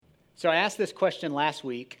So I asked this question last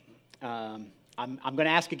week. I'm going to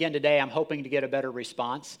ask again today. I'm hoping to get a better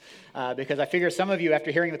response because I figure some of you, after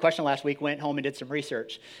hearing the question last week, went home and did some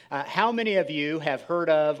research. How many of you have heard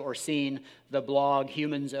of or seen the blog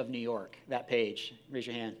Humans of New York, that page? Raise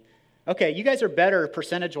your hand. Okay, you guys are better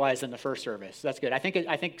percentage-wise than the first service. That's good. I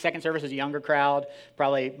think second service is a younger crowd,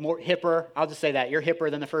 probably more hipper. I'll just say that. You're hipper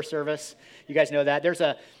than the first service. You guys know that. There's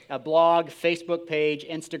a blog, Facebook page,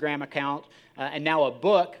 Instagram account, and now a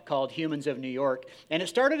book called Humans of New York. And it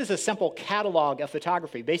started as a simple catalog of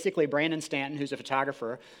photography. Basically, Brandon Stanton, who's a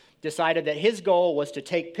photographer, decided that his goal was to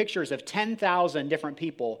take pictures of 10,000 different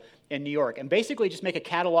people in New York and basically just make a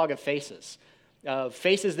catalog of faces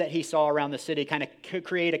that he saw around the city, kind of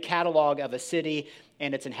create a catalog of a city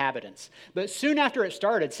and its inhabitants. But soon after it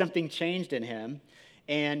started, something changed in him,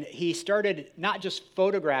 and he started not just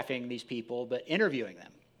photographing these people, but interviewing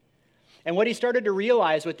them. And what he started to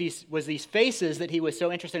realize with these faces that he was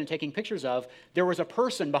so interested in taking pictures of, there was a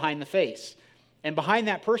person behind the face. And behind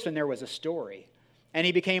that person, there was a story. And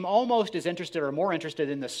he became almost as interested or more interested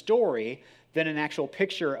in the story than an actual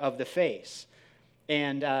picture of the face.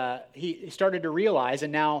 And he started to realize,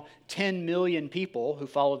 and now 10 million people who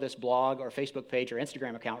follow this blog or Facebook page or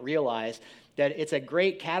Instagram account realize that it's a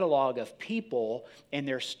great catalog of people and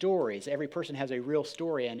their stories. Every person has a real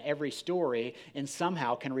story, and every story and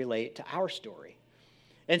somehow can relate to our story.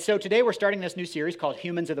 And so today we're starting this new series called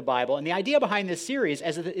Humans of the Bible. And the idea behind this series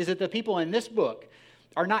is that the people in this book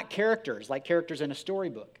are not characters like characters in a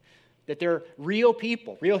storybook. That they're real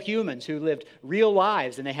people, real humans who lived real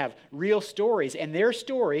lives, and they have real stories, and their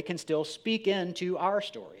story can still speak into our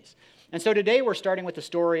stories. And so today we're starting with the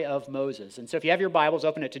story of Moses. And so if you have your Bibles,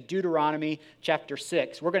 open it to Deuteronomy chapter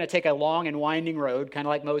 6. We're going to take a long and winding road, kind of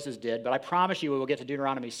like Moses did, but I promise you we will get to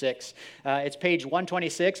Deuteronomy 6. It's page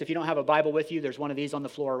 126. If you don't have a Bible with you, there's one of these on the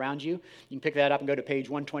floor around you. You can pick that up and go to page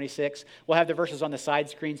 126. We'll have the verses on the side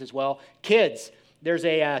screens as well. Kids, there's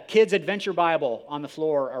a Kids Adventure Bible on the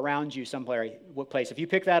floor around you someplace. If you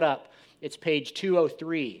pick that up, it's page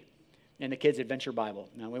 203 in the Kids Adventure Bible.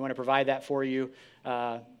 Now, we want to provide that for you.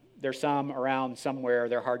 There's some around somewhere.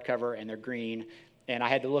 They're hardcover and they're green. And I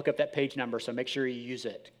had to look up that page number, so make sure you use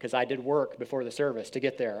it because I did work before the service to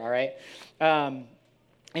get there, all right?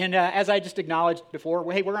 And as I just acknowledged before,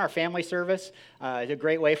 hey, we're in our family service. It's a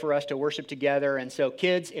great way for us to worship together. And so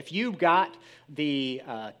kids, if you got the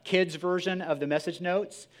kids version of the message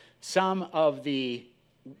notes, some of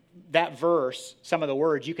that verse, some of the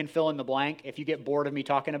words, you can fill in the blank. If you get bored of me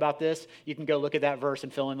talking about this, you can go look at that verse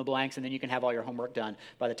and fill in the blanks, and then you can have all your homework done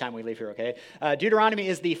by the time we leave here, okay? Deuteronomy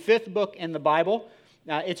is the 5th book in the Bible.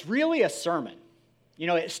 It's really a sermon. You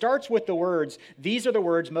know, it starts with the words, these are the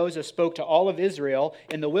words Moses spoke to all of Israel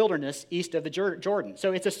in the wilderness east of the Jordan.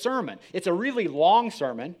 So it's a sermon. It's a really long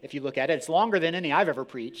sermon, if you look at it. It's longer than any I've ever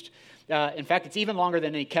preached. In fact, it's even longer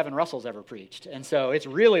than any Kevin Russell's ever preached. And so it's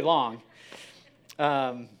really long.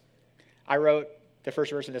 I wrote the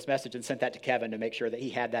first verse of this message and sent that to Kevin to make sure that he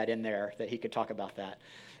had that in there, that he could talk about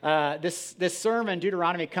that. This sermon,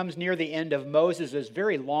 Deuteronomy, comes near the end of Moses'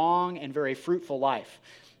 very long and very fruitful life.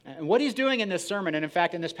 And what he's doing in this sermon, and in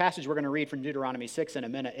fact in this passage we're going to read from Deuteronomy 6 in a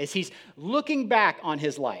minute, is he's looking back on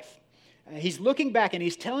his life. He's looking back and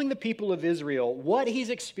he's telling the people of Israel what he's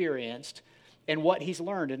experienced and what he's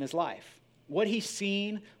learned in his life. What he's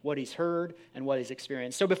seen, what he's heard, and what he's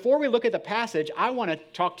experienced. So before we look at the passage, I want to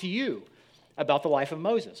talk to you about the life of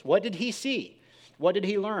Moses. What did he see? What did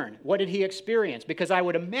he learn? What did he experience? Because I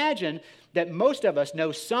would imagine that most of us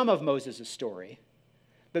know some of Moses' story,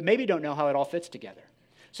 but maybe don't know how it all fits together.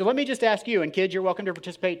 So let me just ask you, and kids, you're welcome to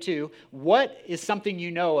participate too. What is something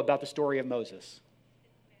you know about the story of Moses?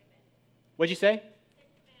 What'd you say?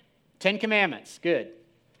 10 Commandments. Good.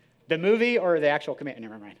 The movie or the actual commandment?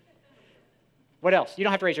 Never mind. What else? You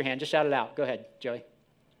don't have to raise your hand. Just shout it out. Go ahead, Joey.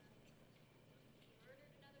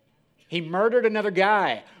 He murdered another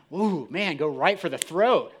guy. Ooh, man, go right for the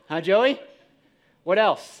throat. Huh, Joey? What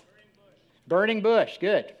else? Burning bush.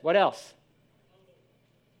 Good. What else?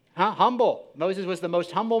 Humble. Moses was the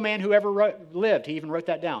most humble man who ever lived. He even wrote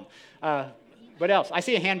that down. What else? I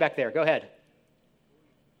see a hand back there. Go ahead.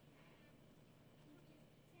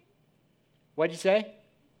 What did you say?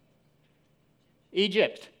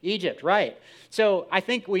 Egypt, right. So I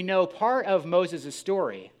think we know part of Moses'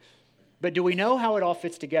 story, but do we know how it all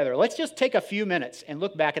fits together? Let's just take a few minutes and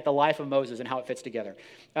look back at the life of Moses and how it fits together.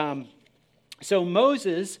 So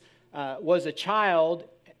Moses was a child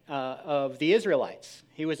of the Israelites.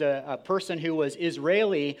 He was a person who was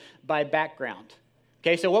Israeli by background.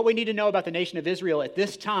 Okay, so what we need to know about the nation of Israel at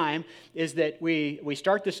this time is that we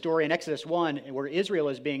start the story in Exodus 1 where Israel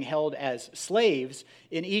is being held as slaves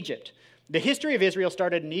in Egypt. The history of Israel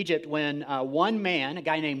started in Egypt when one man, a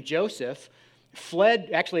guy named Joseph, fled,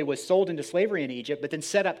 actually was sold into slavery in Egypt, but then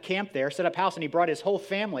set up camp there, set up house, and he brought his whole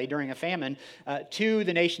family during a famine to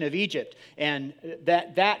the nation of Egypt. And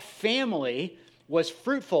that family was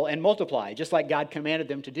fruitful and multiplied, just like God commanded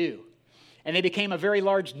them to do. And they became a very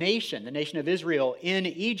large nation, the nation of Israel, in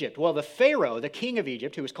Egypt. Well, the Pharaoh, the king of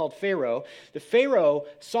Egypt, who was called Pharaoh, the Pharaoh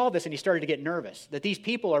saw this and he started to get nervous, that these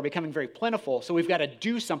people are becoming very plentiful, so we've got to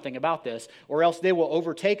do something about this, or else they will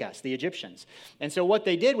overtake us, the Egyptians. And so what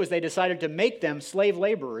they did was they decided to make them slave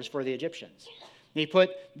laborers for the Egyptians. He put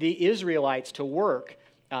the Israelites to work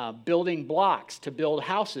building blocks to build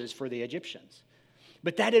houses for the Egyptians.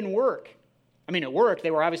 But that didn't work. I mean, it worked.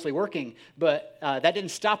 They were obviously working, but that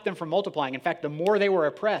didn't stop them from multiplying. In fact, the more they were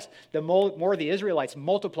oppressed, the more the Israelites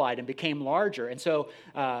multiplied and became larger. And so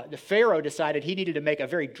the Pharaoh decided he needed to make a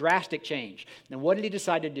very drastic change. And what did he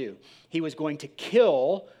decide to do? He was going to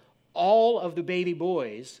kill all of the baby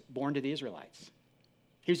boys born to the Israelites.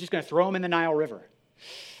 He was just going to throw them in the Nile River.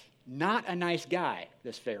 Not a nice guy,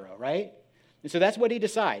 this Pharaoh, right? And so that's what he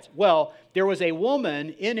decides. Well, there was a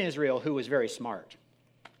woman in Israel who was very smart.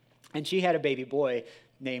 And she had a baby boy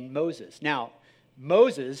named Moses. Now,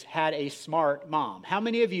 Moses had a smart mom. How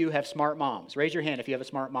many of you have smart moms? Raise your hand if you have a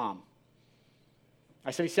smart mom.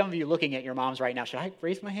 I see some of you looking at your moms right now. Should I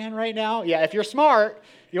raise my hand right now? Yeah, if you're smart,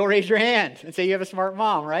 you'll raise your hand and say you have a smart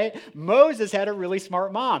mom, right? Moses had a really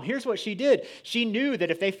smart mom. Here's what she did. She knew that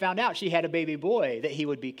if they found out she had a baby boy, that he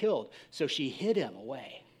would be killed. So she hid him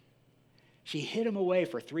away. She hid him away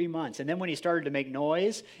for 3 months. And then when he started to make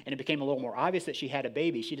noise and it became a little more obvious that she had a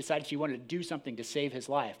baby, she decided she wanted to do something to save his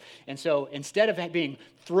life. And so instead of being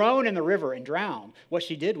thrown in the river and drowned, what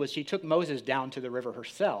she did was she took Moses down to the river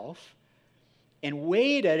herself and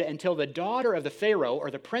waited until the daughter of the Pharaoh, or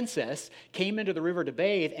the princess, came into the river to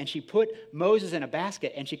bathe, and she put Moses in a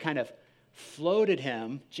basket and she kind of floated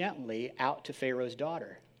him gently out to Pharaoh's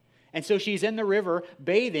daughter. And so she's in the river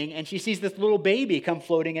bathing, and she sees this little baby come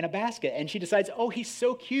floating in a basket. And she decides, oh, he's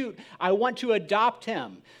so cute. I want to adopt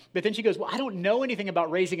him. But then she goes, well, I don't know anything about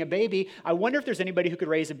raising a baby. I wonder if there's anybody who could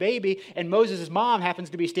raise a baby. And Moses' mom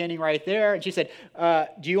happens to be standing right there. And she said,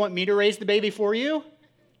 do you want me to raise the baby for you?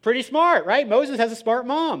 Pretty smart, right? Moses has a smart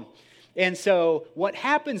mom. And so what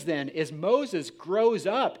happens then is Moses grows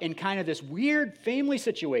up in kind of this weird family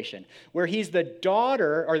situation where he's the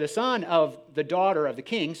daughter or the son of the daughter of the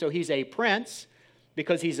king. So he's a prince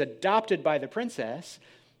because he's adopted by the princess,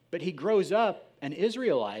 but he grows up an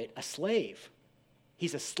Israelite, a slave.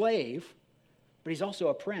 He's a slave, but he's also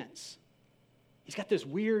a prince. He's got this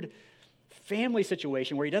weird family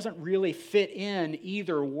situation where he doesn't really fit in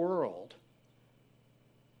either world.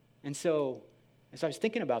 And so as I was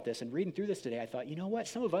thinking about this and reading through this today, I thought, you know what?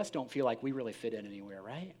 Some of us don't feel like we really fit in anywhere,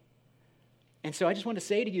 right? And so I just want to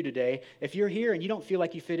say to you today, if you're here and you don't feel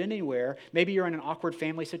like you fit in anywhere, maybe you're in an awkward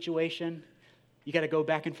family situation. You got to go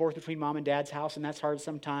back and forth between mom and dad's house, and that's hard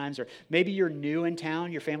sometimes. Or maybe you're new in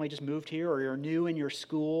town, your family just moved here, or you're new in your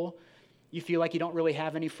school. You feel like you don't really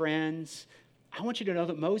have any friends. I want you to know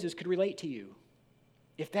that Moses could relate to you.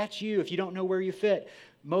 If that's you, if you don't know where you fit,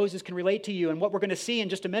 Moses can relate to you. And what we're going to see in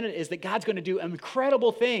just a minute is that God's going to do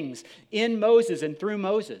incredible things in Moses and through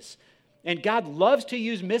Moses. And God loves to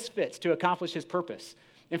use misfits to accomplish his purpose.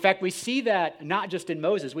 In fact, we see that not just in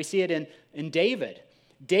Moses, we see it in David.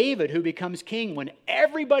 David, who becomes king when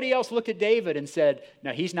everybody else looked at David and said,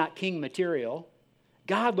 no, he's not king material.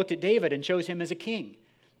 God looked at David and chose him as a king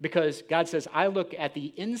because God says, I look at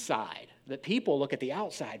the inside. That people look at the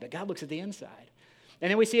outside, but God looks at the inside. And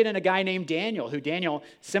then we see it in a guy named Daniel,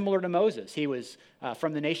 similar to Moses. He was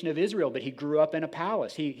from the nation of Israel, but he grew up in a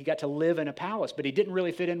palace. He got to live in a palace, but he didn't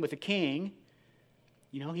really fit in with the king.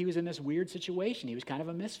 You know, he was in this weird situation. He was kind of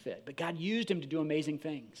a misfit, but God used him to do amazing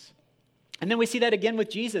things. And then we see that again with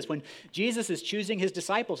Jesus, when Jesus is choosing his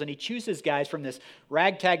disciples, and he chooses guys from this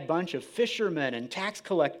ragtag bunch of fishermen and tax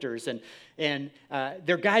collectors, and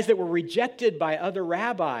they're guys that were rejected by other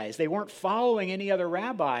rabbis. They weren't following any other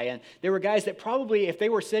rabbi, and they were guys that probably, if they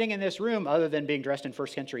were sitting in this room, other than being dressed in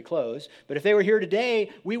first century clothes, but if they were here today,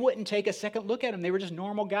 we wouldn't take a second look at them. They were just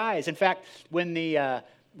normal guys. In fact, when the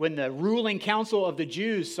ruling council of the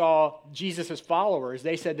Jews saw Jesus' followers,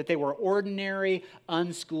 they said that they were ordinary,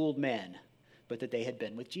 unschooled men, but that they had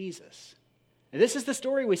been with Jesus. And this is the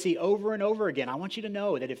story we see over and over again. I want you to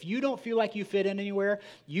know that if you don't feel like you fit in anywhere,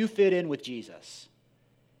 you fit in with Jesus.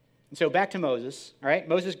 And so back to Moses, all right?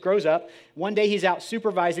 Moses grows up. One day he's out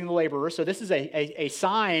supervising the laborers. So this is a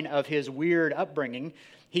sign of his weird upbringing.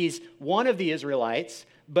 He's one of the Israelites,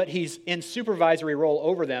 but he's in supervisory role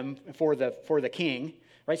over them for the king.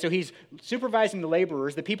 right? So he's supervising the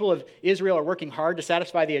laborers. The people of Israel are working hard to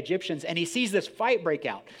satisfy the Egyptians, and he sees this fight break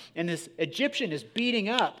out. And this Egyptian is beating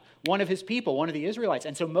up one of his people, one of the Israelites.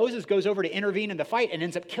 And so Moses goes over to intervene in the fight and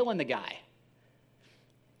ends up killing the guy.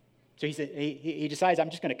 So he decides, I'm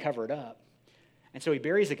just going to cover it up. And so he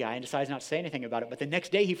buries the guy and decides not to say anything about it. But the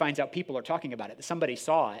next day he finds out people are talking about it, that somebody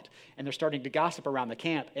saw it, and they're starting to gossip around the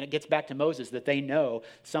camp. And it gets back to Moses that they know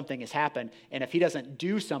something has happened. And if he doesn't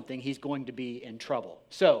do something, he's going to be in trouble.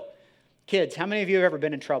 So, kids, how many of you have ever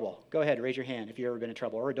been in trouble? Go ahead, raise your hand if you've ever been in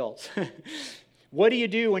trouble, or adults. What do you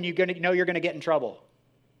do when you know you're going to get in trouble?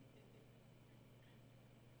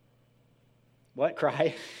 What?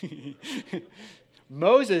 Cry?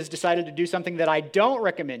 Moses decided to do something that I don't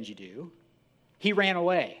recommend you do. He ran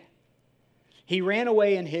away. He ran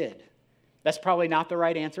away and hid. That's probably not the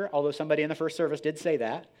right answer, although somebody in the first service did say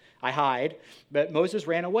that. I hide. But Moses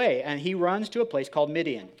ran away, and he runs to a place called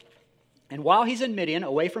Midian. And while he's in Midian,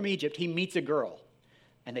 away from Egypt, he meets a girl,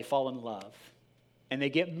 and they fall in love, and they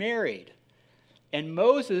get married. And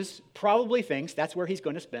Moses probably thinks that's where he's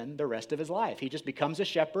going to spend the rest of his life. He just becomes a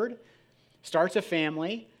shepherd, starts a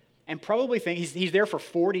family, and probably thinks, he's there for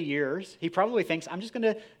 40 years. He probably thinks, I'm just going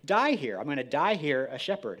to die here. I'm going to die here a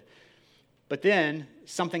shepherd. But then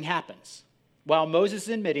something happens. While Moses is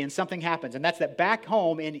in Midian, something happens. And that's that back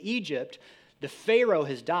home in Egypt, the Pharaoh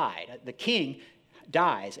has died. The king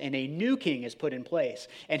dies, and a new king is put in place.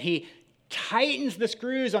 And he tightens the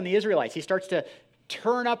screws on the Israelites. He starts to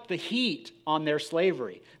turn up the heat on their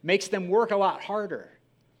slavery, makes them work a lot harder.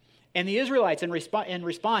 And the Israelites, in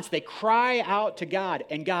response, they cry out to God,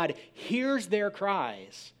 and God hears their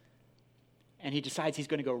cries, and he decides he's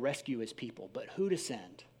going to go rescue his people. But who to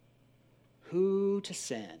send? Who to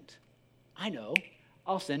send? I know.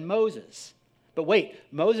 I'll send Moses. But wait,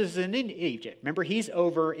 Moses is in Egypt. Remember, he's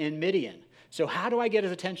over in Midian. So how do I get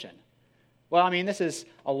his attention? Well, I mean, this is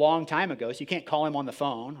a long time ago, so you can't call him on the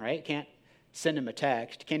phone, right? You can't send him a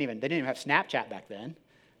text. They didn't even have Snapchat back then.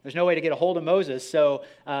 There's no way to get a hold of Moses, so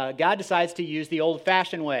God decides to use the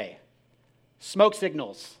old-fashioned way. Smoke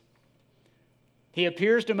signals. He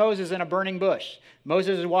appears to Moses in a burning bush.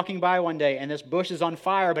 Moses is walking by one day, and this bush is on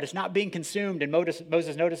fire, but it's not being consumed, and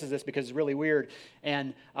Moses notices this because it's really weird.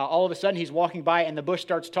 And all of a sudden, he's walking by, and the bush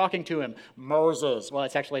starts talking to him. Moses. Well,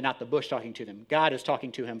 it's actually not the bush talking to them. God is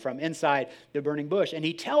talking to him from inside the burning bush. And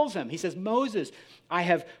he tells him, he says, Moses, I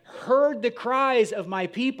have heard the cries of my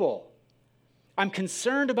people. I'm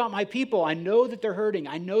concerned about my people. I know that they're hurting.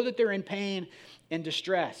 I know that they're in pain and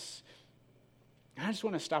distress. And I just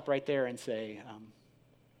want to stop right there and say,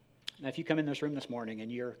 now if you come in this room this morning and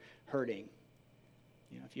you're hurting,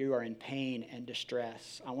 if you are in pain and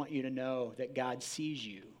distress, I want you to know that God sees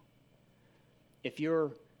you. If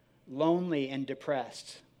you're lonely and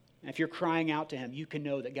depressed, if you're crying out to him, you can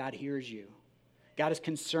know that God hears you. God is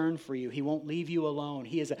concerned for you. He won't leave you alone.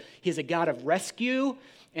 He is a God of rescue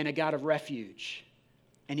and a God of refuge.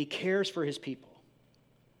 And he cares for his people.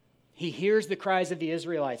 He hears the cries of the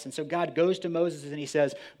Israelites. And so God goes to Moses and he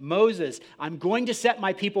says, Moses, I'm going to set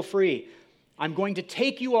my people free. I'm going to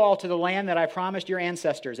take you all to the land that I promised your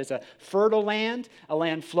ancestors. It's a fertile land, a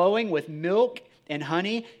land flowing with milk and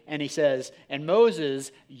honey. And he says, and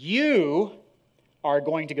Moses, you are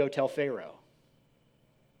going to go tell Pharaoh.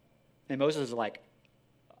 And Moses is like,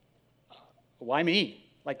 why me?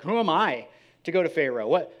 Like, who am I to go to Pharaoh?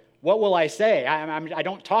 What will I say? I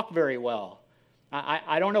don't talk very well.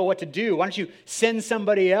 I don't know what to do. Why don't you send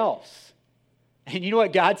somebody else? And you know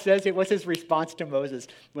what God says? What's his response to Moses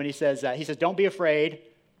when he says that? He says, don't be afraid.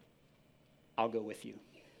 I'll go with you.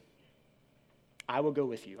 I will go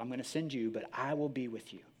with you. I'm going to send you, but I will be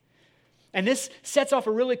with you. And this sets off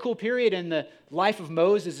a really cool period in the life of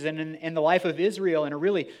Moses and in the life of Israel, in a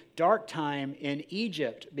really dark time in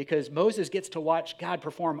Egypt, because Moses gets to watch God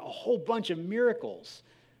perform a whole bunch of miracles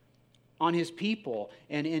on his people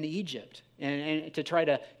and in Egypt, and to try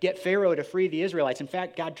to get Pharaoh to free the Israelites. In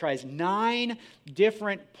fact, God tries 9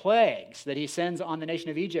 different plagues that he sends on the nation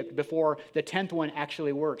of Egypt before the 10th one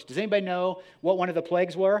actually works. Does anybody know what one of the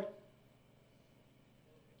plagues were?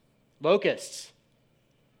 Locusts.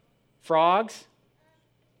 Frogs?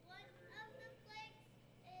 One of the plagues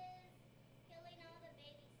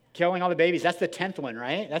is Killing all the babies. That's the 10th one,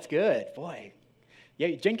 right? That's good. Boy.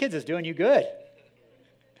 Yeah, Gen Kids is doing you good.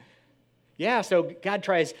 Yeah, so God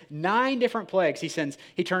tries 9 different plagues.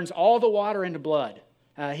 He turns all the water into blood.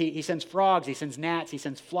 He sends frogs, he sends gnats, he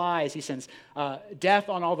sends flies, he sends death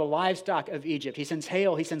on all the livestock of Egypt. He sends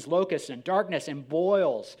hail, he sends locusts and darkness and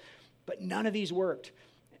boils. But none of these worked.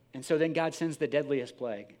 And so then God sends the deadliest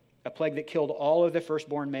plague. a plague that killed all of the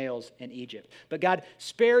firstborn males in Egypt. But God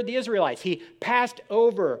spared the Israelites. He passed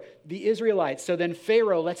over the Israelites. So then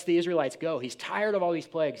Pharaoh lets the Israelites go. He's tired of all these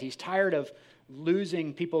plagues. He's tired of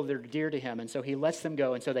losing people that are dear to him. And so he lets them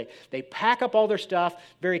go. And so they pack up all their stuff,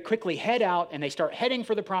 very quickly head out, and they start heading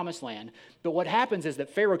for the promised land. But what happens is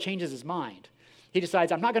that Pharaoh changes his mind. He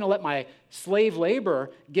decides, I'm not going to let my slave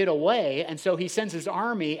labor get away. And so he sends his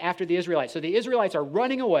army after the Israelites. So the Israelites are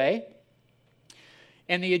running away.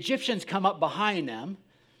 And the Egyptians come up behind them,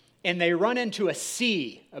 and they run into a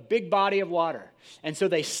sea, a big body of water. And so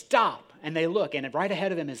they stop, and they look, and right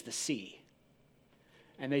ahead of them is the sea.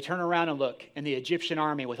 And they turn around and look, and the Egyptian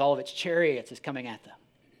army with all of its chariots is coming at them.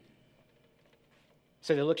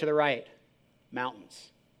 So they look to the right, mountains.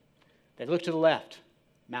 They look to the left,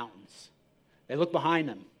 mountains. They look behind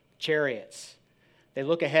them, chariots. They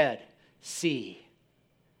look ahead, sea.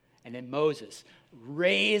 And then Moses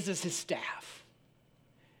raises his staff.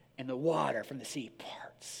 And the water from the sea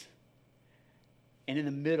parts. And in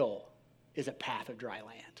the middle is a path of dry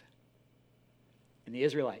land. And the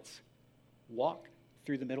Israelites walk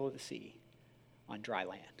through the middle of the sea on dry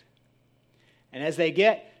land. And as they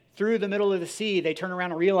get through the middle of the sea, they turn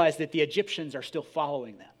around and realize that the Egyptians are still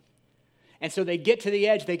following them. And so they get to the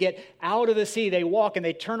edge, they get out of the sea, they walk, and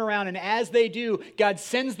they turn around, and as they do, God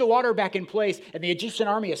sends the water back in place, and the Egyptian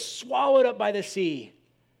army is swallowed up by the sea,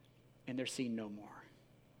 and they're seen no more.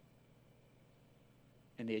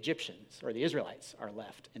 And the Egyptians, or the Israelites, are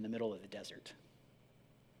left in the middle of the desert.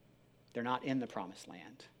 They're not in the promised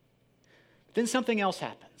land. But then something else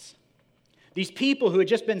happens. These people who had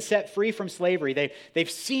just been set free from slavery,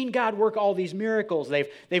 they've seen God work all these miracles.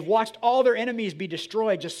 They've watched all their enemies be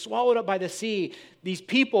destroyed, just swallowed up by the sea. These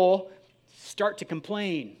people start to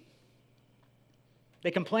complain.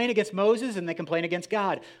 They complain against Moses and they complain against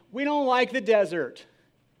God. We don't like the desert.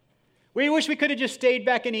 We wish we could have just stayed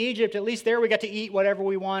back in Egypt. At least there we got to eat whatever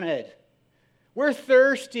we wanted. We're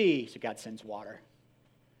thirsty, so God sends water.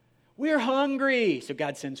 We're hungry, so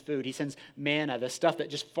God sends food. He sends manna, the stuff that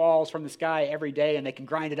just falls from the sky every day, and they can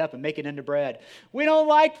grind it up and make it into bread. We don't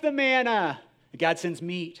like the manna. God sends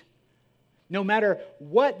meat. No matter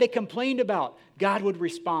what they complained about, God would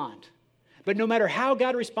respond. But no matter how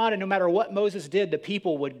God responded, no matter what Moses did, the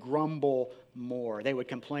people would grumble more. They would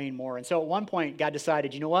complain more. And so at one point, God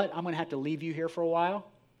decided, you know what? I'm going to have to leave you here for a while.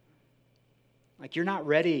 Like, you're not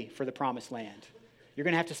ready for the promised land. You're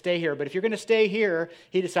going to have to stay here. But if you're going to stay here,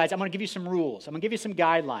 he decides, I'm going to give you some rules. I'm going to give you some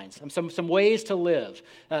guidelines, some ways to live,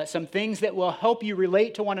 some things that will help you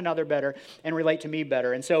relate to one another better and relate to me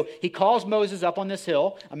better. And so he calls Moses up on this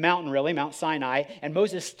hill, a mountain really, Mount Sinai, and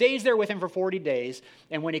Moses stays there with him for 40 days.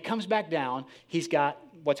 And when he comes back down, he's got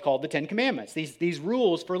what's called the Ten Commandments, these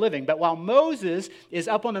rules for living. But while Moses is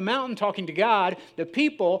up on the mountain talking to God, the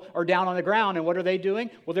people are down on the ground. And what are they doing?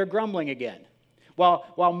 Well, they're grumbling again.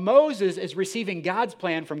 While Moses is receiving God's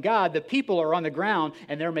plan from God, the people are on the ground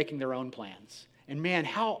and they're making their own plans. And man,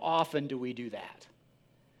 how often do we do that?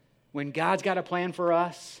 When God's got a plan for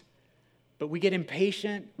us, but we get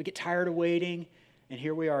impatient, we get tired of waiting, and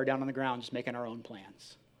here we are down on the ground just making our own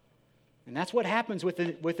plans. And that's what happens with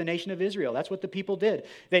the nation of Israel. That's what the people did.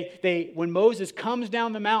 When Moses comes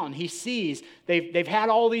down the mountain, he sees they've had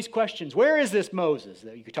all these questions. Where is this Moses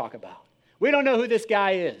that you could talk about? We don't know who this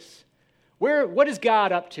guy is. What is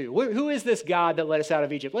God up to? Who is this God that led us out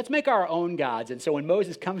of Egypt? Let's make our own gods. And so when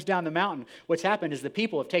Moses comes down the mountain, what's happened is the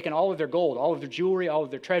people have taken all of their gold, all of their jewelry, all of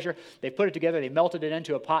their treasure. They've put it together. They melted it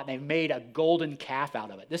into a pot, and they've made a golden calf out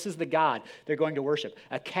of it. This is the God they're going to worship,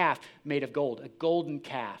 a calf made of gold, a golden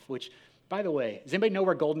calf, which, by the way, does anybody know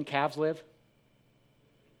where golden calves live?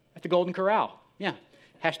 At the Golden Corral. Yeah.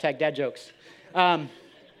 Hashtag dad jokes.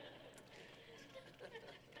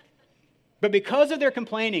 But because of their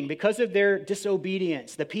complaining, because of their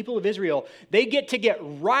disobedience, the people of Israel, they get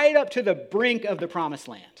right up to the brink of the promised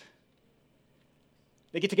land.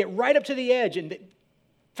 They get to get right up to the edge. And in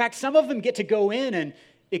fact, some of them get to go in and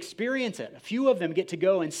experience it. A few of them get to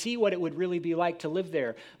go and see what it would really be like to live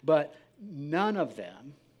there. But none of the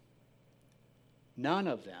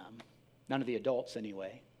adults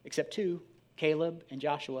anyway, except two, Caleb and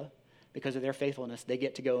Joshua, because of their faithfulness, they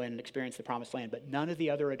get to go in and experience the promised land. But none of the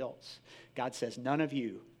other adults, God says, none of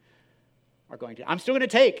you are going to. I'm still going to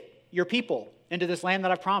take your people into this land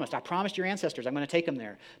that I've promised. I promised your ancestors I'm going to take them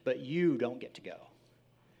there. But you don't get to go,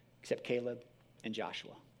 except Caleb and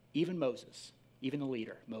Joshua. Even Moses, even the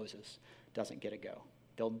leader, Moses, doesn't get to go.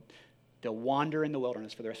 They'll wander in the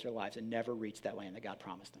wilderness for the rest of their lives and never reach that land that God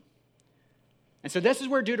promised them. And so this is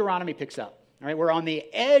where Deuteronomy picks up. All right, we're on the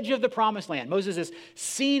edge of the promised land. Moses has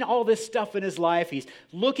seen all this stuff in his life. He's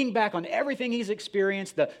looking back on everything he's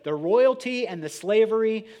experienced, the royalty and the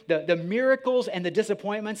slavery, the miracles and the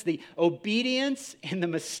disappointments, the obedience and the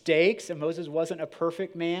mistakes. And Moses wasn't a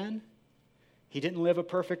perfect man. He didn't live a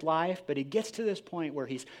perfect life, but he gets to this point where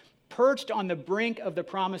he's perched on the brink of the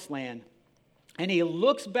promised land. And he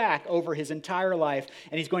looks back over his entire life,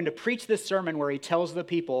 and he's going to preach this sermon where he tells the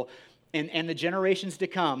people and the generations to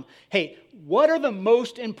come, hey, what are the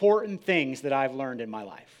most important things that I've learned in my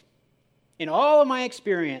life? In all of my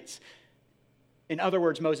experience, in other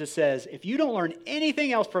words, Moses says, if you don't learn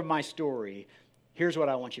anything else from my story, here's what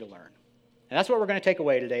I want you to learn. And that's what we're going to take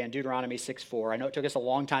away today in Deuteronomy 6:4. I know it took us a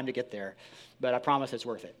long time to get there, but I promise it's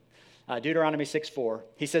worth it. Deuteronomy 6:4,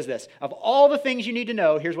 he says this, of all the things you need to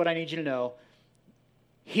know, here's what I need you to know.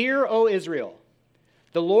 Hear, O Israel,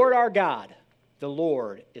 the Lord our God, the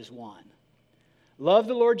Lord is one. Love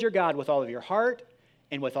the Lord your God with all of your heart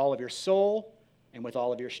and with all of your soul and with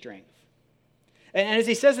all of your strength. And as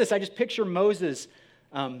he says this, I just picture Moses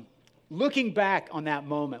looking back on that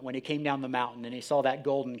moment when he came down the mountain and he saw that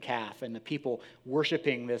golden calf and the people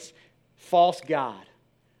worshiping this false god.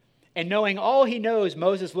 And knowing all he knows,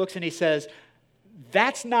 Moses looks and he says,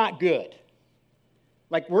 that's not good.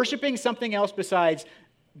 Like worshiping something else besides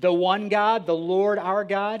the one God, the Lord our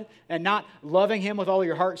God, and not loving him with all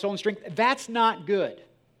your heart, soul, and strength, that's not good.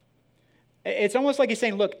 It's almost like he's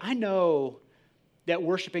saying, look, I know that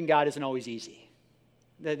worshiping God isn't always easy.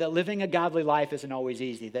 That living a godly life isn't always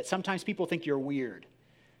easy. That sometimes people think you're weird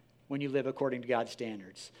when you live according to God's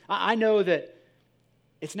standards. I know that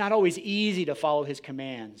it's not always easy to follow his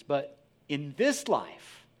commands, but in this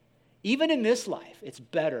life, even in this life, it's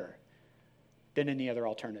better than any other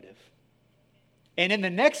alternative. And in the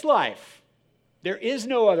next life, there is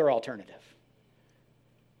no other alternative.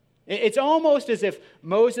 It's almost as if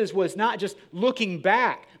Moses was not just looking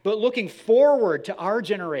back, but looking forward to our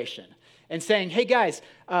generation and saying, hey guys,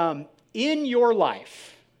 in your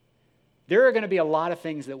life, there are going to be a lot of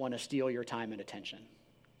things that want to steal your time and attention.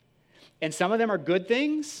 And some of them are good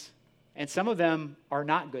things, and some of them are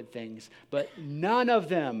not good things, but none of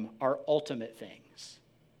them are ultimate things.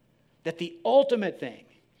 That the ultimate thing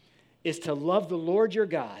is to love the Lord your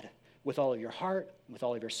God with all of your heart, with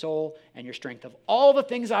all of your soul, and your strength. Of all the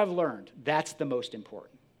things I've learned, that's the most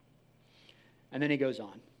important. And then he goes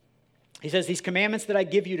on. He says, these commandments that I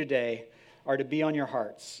give you today are to be on your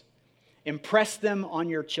hearts. Impress them on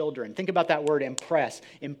your children. Think about that word, impress.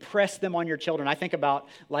 Impress them on your children. I think about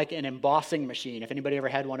like an embossing machine. If anybody ever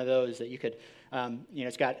had one of those that you could,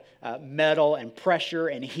 it's got metal and pressure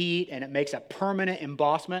and heat, and it makes a permanent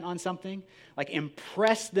embossment on something. Like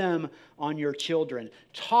impress them on your children.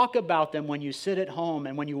 Talk about them when you sit at home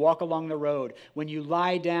and when you walk along the road, when you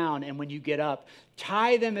lie down and when you get up.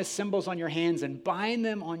 Tie them as symbols on your hands and bind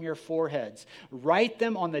them on your foreheads. Write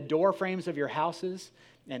them on the door frames of your houses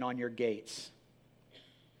and on your gates.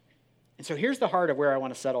 And so here's the heart of where I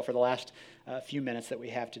want to settle for the last few minutes that we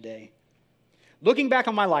have today. Looking back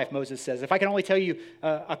on my life, Moses says, if I can only tell you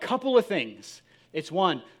a couple of things, it's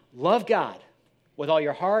one, love God with all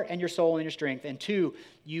your heart and your soul and your strength. And two,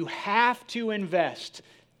 you have to invest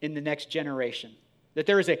in the next generation. That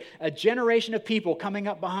there is a generation of people coming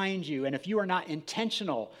up behind you. And if you are not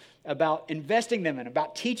intentional about investing them and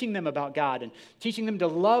about teaching them about God and teaching them to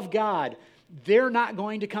love God, they're not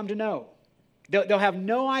going to come to know. They'll have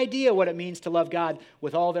no idea what it means to love God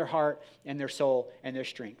with all their heart and their soul and their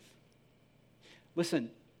strength.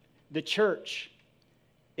 Listen, the church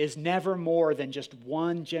is never more than just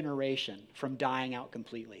one generation from dying out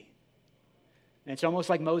completely. And it's almost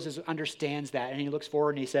like Moses understands that, and he looks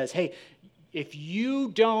forward and he says, hey, if you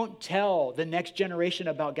don't tell the next generation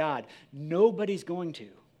about God, nobody's going to.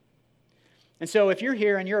 And so if you're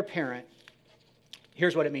here and you're a parent,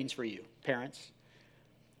 here's what it means for you. Parents,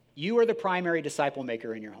 you are the primary disciple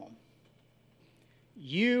maker in your home.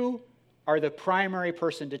 You are the primary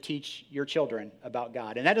person to teach your children about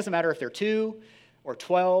God. And that doesn't matter if they're 2 or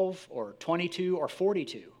 12 or 22 or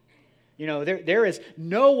 42. You know, there is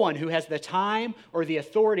no one who has the time or the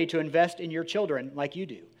authority to invest in your children like you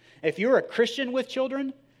do. If you're a Christian with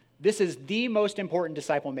children, this is the most important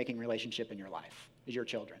disciple-making relationship in your life, is your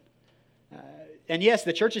children. And yes,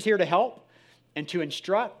 the church is here to help and to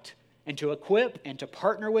instruct and to equip and to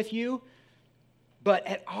partner with you. But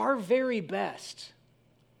at our very best,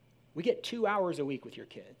 we get 2 hours a week with your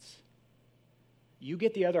kids. You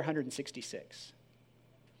get the other 166.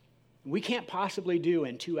 We can't possibly do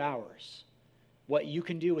in 2 hours what you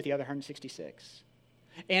can do with the other 166.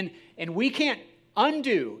 And we can't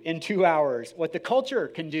undo in 2 hours what the culture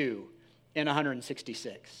can do in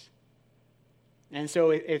 166. And so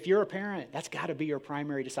if you're a parent, that's got to be your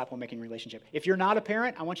primary disciple-making relationship. If you're not a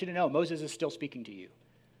parent, I want you to know Moses is still speaking to you.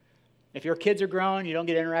 If your kids are grown, you don't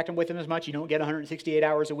get interacting with them as much, you don't get 168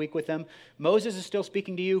 hours a week with them, Moses is still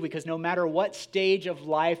speaking to you because no matter what stage of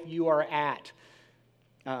life you are at,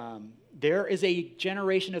 there is a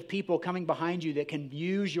generation of people coming behind you that can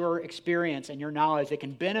use your experience and your knowledge, that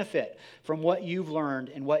can benefit from what you've learned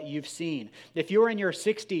and what you've seen. If you're in your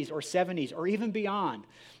 60s or 70s or even beyond,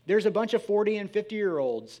 there's a bunch of 40 and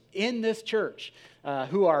 50-year-olds in this church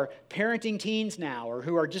who are parenting teens now or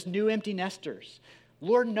who are just new empty nesters.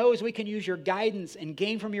 Lord knows we can use your guidance and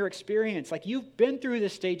gain from your experience. Like, you've been through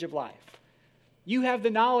this stage of life. You have the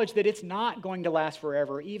knowledge that it's not going to last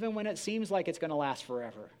forever, even when it seems like it's going to last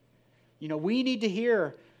forever. You know, we need to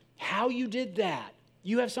hear how you did that.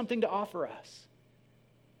 You have something to offer us.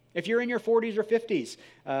 If you're in your 40s or 50s,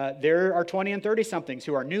 there are 20 and 30-somethings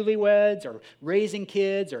who are newlyweds or raising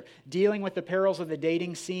kids or dealing with the perils of the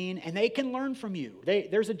dating scene, and they can learn from you.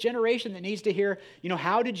 There's a generation that needs to hear, you know,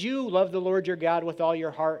 how did you love the Lord your God with all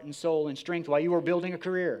your heart and soul and strength while you were building a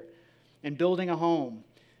career and building a home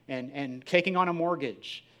and taking on a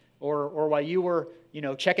mortgage, or while you were, you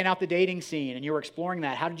know, checking out the dating scene and you were exploring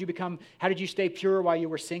that? How did you stay pure while you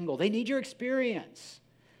were single? They need your experience.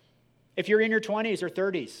 If you're in your 20s or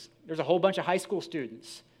 30s, there's a whole bunch of high school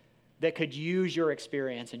students that could use your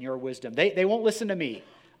experience and your wisdom. They won't listen to me.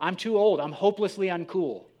 I'm too old. I'm hopelessly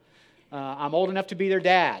uncool. I'm old enough to be their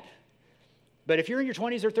dad. But if you're in your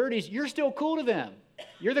 20s or 30s, you're still cool to them.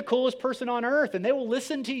 You're the coolest person on earth, and they will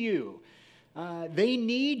listen to you. They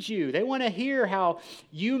need you. They want to hear how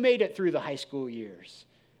you made it through the high school years.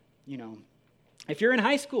 You know, if you're in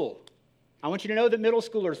high school, I want you to know that middle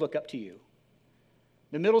schoolers look up to you.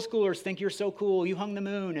 The middle schoolers think you're so cool, you hung the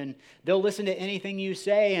moon, and they'll listen to anything you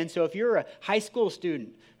say. And so if you're a high school student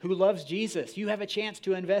who loves Jesus, you have a chance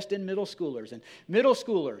to invest in middle schoolers. And middle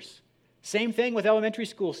schoolers, same thing with elementary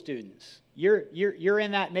school students. You're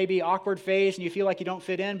in that maybe awkward phase and you feel like you don't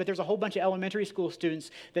fit in, but there's a whole bunch of elementary school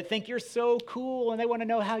students that think you're so cool and they want to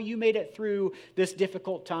know how you made it through this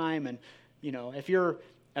difficult time. And, you know, if you're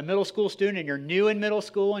a middle school student and you're new in middle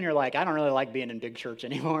school and you're like, I don't really like being in big church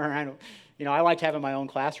anymore. I liked having my own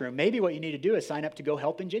classroom. Maybe what you need to do is sign up to go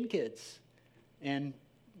help in Gen Kids and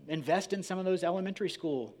invest in some of those elementary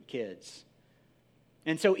school kids.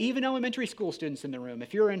 And so even elementary school students in the room,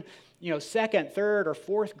 if you're in, second, third, or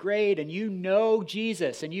fourth grade and you know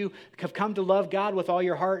Jesus and you have come to love God with all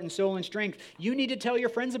your heart and soul and strength, you need to tell your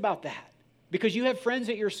friends about that, because you have friends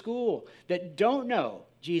at your school that don't know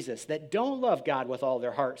Jesus, that don't love God with all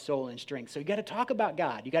their heart, soul, and strength. So you got to talk about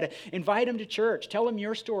God. You got to invite them to church. Tell them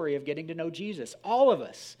your story of getting to know Jesus. All of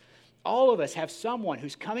us have someone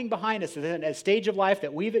who's coming behind us at a stage of life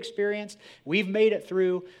that we've experienced, we've made it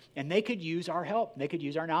through, and they could use our help. They could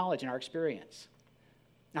use our knowledge and our experience.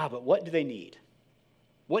 But what do they need?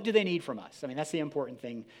 What do they need from us? I mean, that's the important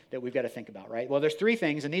thing that we've got to think about, right? Well, there's three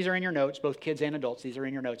things, and these are in your notes, both kids and adults. These are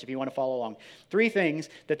in your notes if you want to follow along. Three things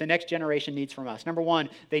that the next generation needs from us. Number one,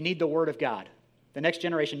 they need the Word of God. The next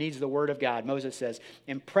generation needs the Word of God. Moses says,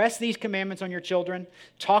 impress these commandments on your children.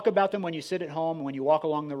 Talk about them when you sit at home and when you walk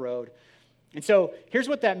along the road. And so here's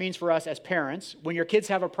what that means for us as parents. When your kids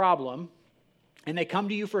have a problem and they come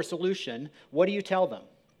to you for a solution, what do you tell them?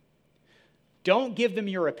 Don't give them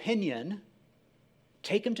your opinion.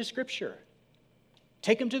 Take them to Scripture.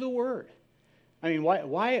 Take them to the Word. I mean,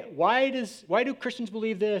 why do Christians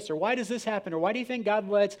believe this? Or why does this happen? Or why do you think God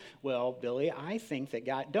lets? Well, Billy, I think that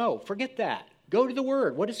God... No, forget that. Go to the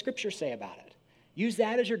Word. What does Scripture say about it? Use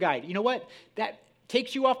that as your guide. You know what? That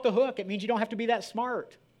takes you off the hook. It means you don't have to be that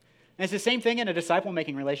smart. And it's the same thing in a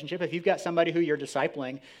disciple-making relationship. If you've got somebody who you're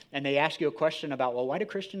discipling and they ask you a question about, well, why do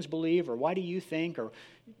Christians believe? Or why do you think? Or...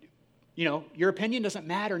 your opinion doesn't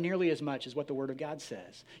matter nearly as much as what the Word of God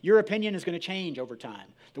says. Your opinion is going to change over time.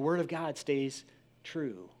 The Word of God stays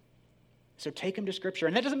true. So take them to Scripture.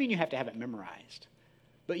 And that doesn't mean you have to have it memorized.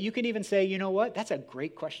 But you can even say, you know what? That's a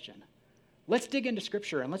great question. Let's dig into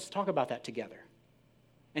Scripture and let's talk about that together.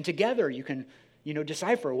 And together you can,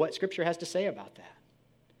 decipher what Scripture has to say about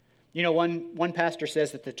that. One pastor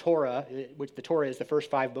says that the Torah, which the Torah is the first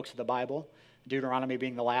 5 books of the Bible, Deuteronomy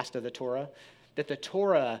being the last of the Torah, that the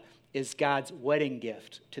Torah is God's wedding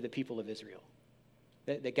gift to the people of Israel.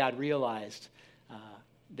 That God realized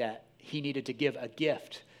that he needed to give a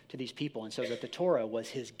gift to these people, and so that the Torah was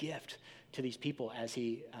his gift to these people as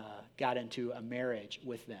he got into a marriage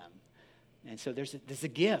with them. And so there's a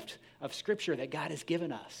gift of Scripture that God has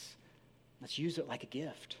given us. Let's use it like a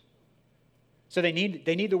gift. So they need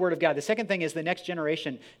the Word of God. The second thing is the next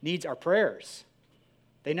generation needs our prayers.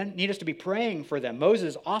 They need us to be praying for them.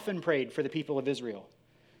 Moses often prayed for the people of Israel.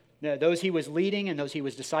 those he was leading and those he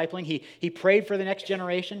was discipling. He prayed for the next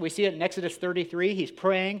generation. We see it in Exodus 33. He's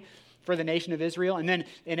praying for the nation of Israel. And then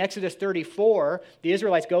in Exodus 34, the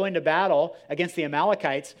Israelites go into battle against the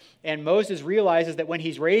Amalekites, and Moses realizes that when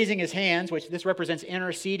he's raising his hands, which this represents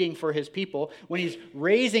interceding for his people, when he's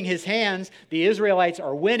raising his hands, the Israelites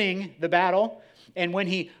are winning the battle. And when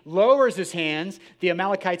he lowers his hands, the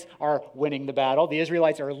Amalekites are winning the battle. The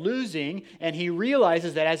Israelites are losing. And he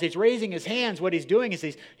realizes that as he's raising his hands, what he's doing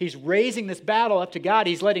is he's raising this battle up to God.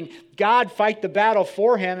 He's letting God fight the battle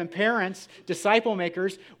for him. And parents, disciple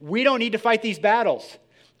makers, we don't need to fight these battles.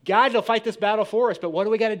 God will fight this battle for us. But what do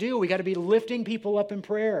we got to do? We got to be lifting people up in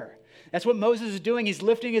prayer. That's what Moses is doing. He's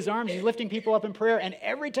lifting his arms. He's lifting people up in prayer. And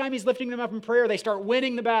every time he's lifting them up in prayer, they start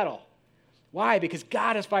winning the battle. Why? Because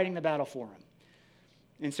God is fighting the battle for them.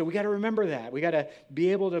 And so we got to remember that. We got to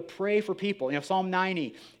be able to pray for people. Psalm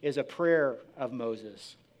 90 is a prayer of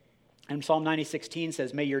Moses. And Psalm 90:16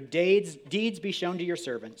 says, "May your deeds be shown to your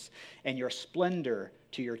servants and your splendor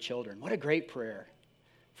to your children." What a great prayer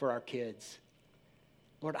for our kids.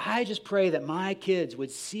 Lord, I just pray that my kids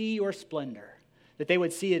would see your splendor, that they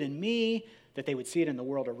would see it in me, that they would see it in the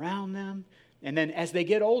world around them. And then as they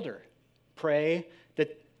get older, pray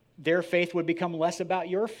that their faith would become less about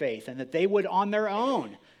your faith and that they would on their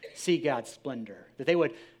own see God's splendor, that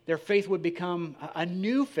their faith would become a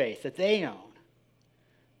new faith that they own.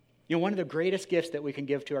 One of the greatest gifts that we can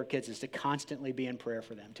give to our kids is to constantly be in prayer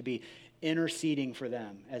for them, to be interceding for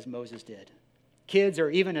them as Moses did. Kids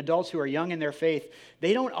or even adults who are young in their faith,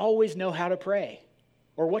 they don't always know how to pray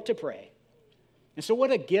or what to pray. And so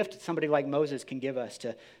what a gift somebody like Moses can give us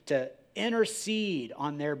to intercede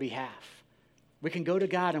on their behalf. We can go to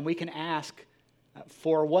God and we can ask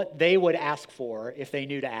for what they would ask for if they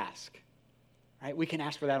knew to ask. Right? We can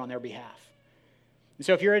ask for that on their behalf. And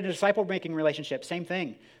so if you're in a disciple-making relationship, same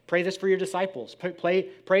thing. Pray this for your disciples.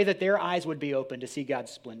 Pray that their eyes would be open to see God's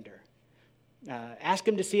splendor. Ask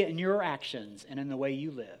Him to see it in your actions and in the way you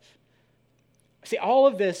live. See, all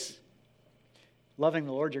of this, loving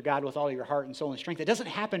the Lord your God with all your heart and soul and strength, it doesn't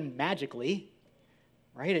happen magically.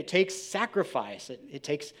 Right? It takes sacrifice. It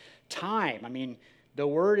takes time. I mean, the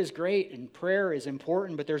word is great and prayer is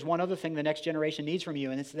important, but there's one other thing the next generation needs from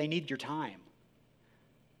you, and it's they need your time.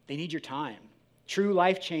 They need your time. True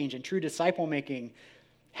life change and true disciple making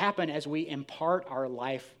happen as we impart our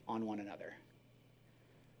life on one another.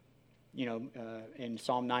 In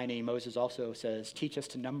Psalm 90, Moses also says, "Teach us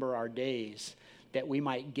to number our days that we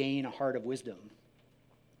might gain a heart of wisdom."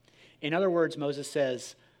 In other words, Moses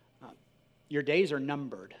says, your days are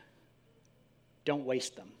numbered. Don't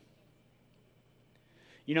waste them.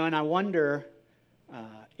 And I wonder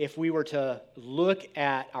if we were to look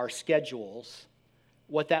at our schedules,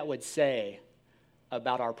 what that would say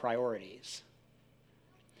about our priorities.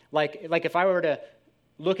 Like if I were to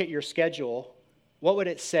look at your schedule, what would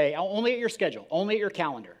it say? Only at your schedule, only at your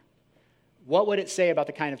calendar. What would it say about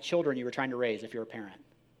the kind of children you were trying to raise if you're a parent?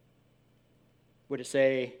 Would it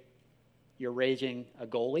say you're raising a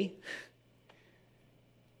goalie?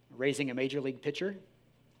 Raising a major league pitcher?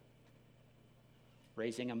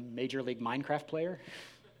 Raising a major league Minecraft player?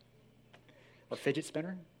 Or fidget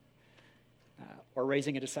spinner? Or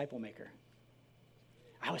raising a disciple maker?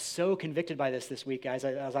 I was so convicted by this week, guys.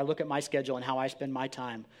 As I look at my schedule and how I spend my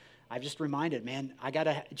time, I've just reminded, man,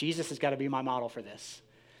 Jesus has got to be my model for this.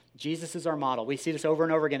 Jesus is our model. We see this over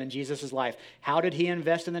and over again in Jesus' life. How did he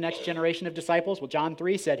invest in the next generation of disciples? Well, John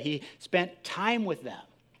 3 said he spent time with them.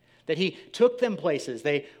 That he took them places.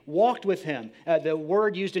 They walked with him. The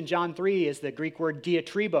word used in John 3 is the Greek word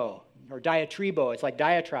diatribo, or diatribo. It's like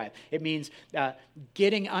diatribe. It means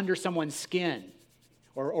getting under someone's skin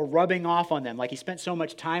or rubbing off on them. Like he spent so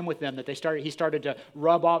much time with them that he started to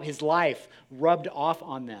rub off his life, rubbed off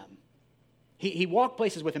on them. He walked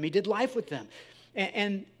places with them. He did life with them.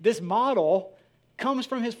 And this model comes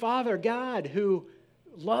from his Father, God, who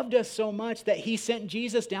loved us so much that he sent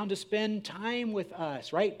Jesus down to spend time with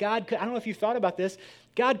us, right? I don't know if you thought about this.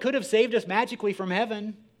 God could have saved us magically from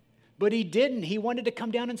heaven, but he didn't. He wanted to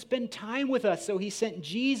come down and spend time with us, so he sent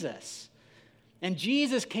Jesus. And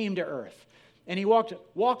Jesus came to earth, and he walked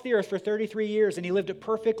the earth for 33 years, and he lived a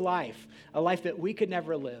perfect life, a life that we could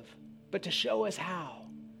never live, but to show us how.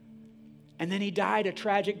 And then he died a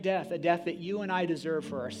tragic death, a death that you and I deserve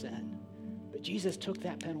for our sin. But Jesus took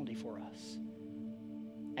that penalty for us.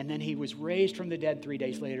 And then he was raised from the dead 3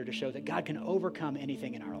 days later to show that God can overcome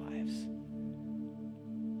anything in our lives.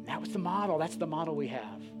 That was the model. That's the model we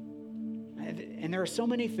have. And there are so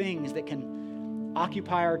many things that can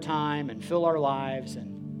occupy our time and fill our lives.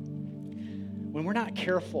 And when we're not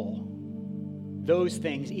careful, those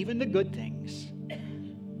things, even the good things,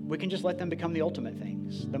 we can just let them become the ultimate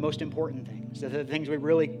things, the most important things, the things we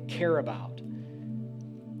really care about.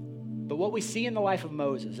 But what we see in the life of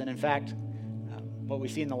Moses, and in fact, what we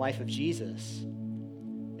see in the life of Jesus,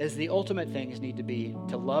 is the ultimate things need to be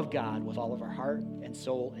to love God with all of our heart and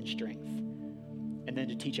soul and strength, and then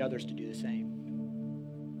to teach others to do the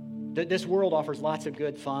same. This world offers lots of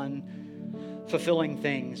good, fun, fulfilling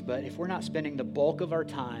things, but if we're not spending the bulk of our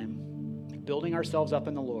time building ourselves up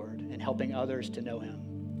in the Lord and helping others to know Him,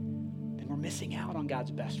 then we're missing out on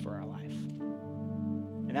God's best for our life.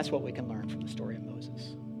 And that's what we can learn from the story of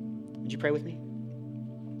Moses. Would you pray with me?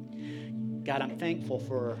 God, I'm thankful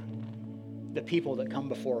for the people that come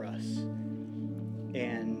before us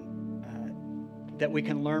and that we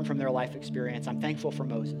can learn from their life experience. I'm thankful for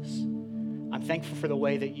Moses. I'm thankful for the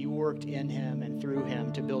way that you worked in him and through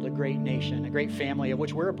him to build a great nation, a great family of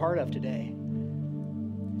which we're a part of today.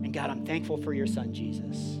 And God, I'm thankful for your son,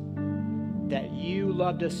 Jesus, that you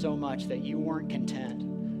loved us so much that you weren't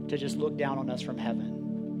content to just look down on us from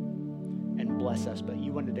heaven and bless us, but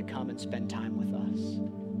you wanted to come and spend time with us.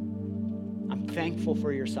 I'm thankful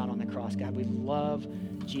for your son on the cross. God, we love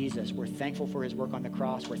Jesus. We're thankful for his work on the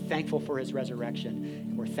cross. We're thankful for his resurrection.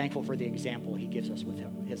 And we're thankful for the example he gives us with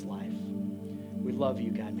his life. We love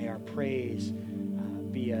you, God. May our praise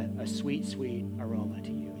be a sweet, sweet aroma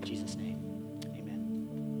to you. In Jesus' name.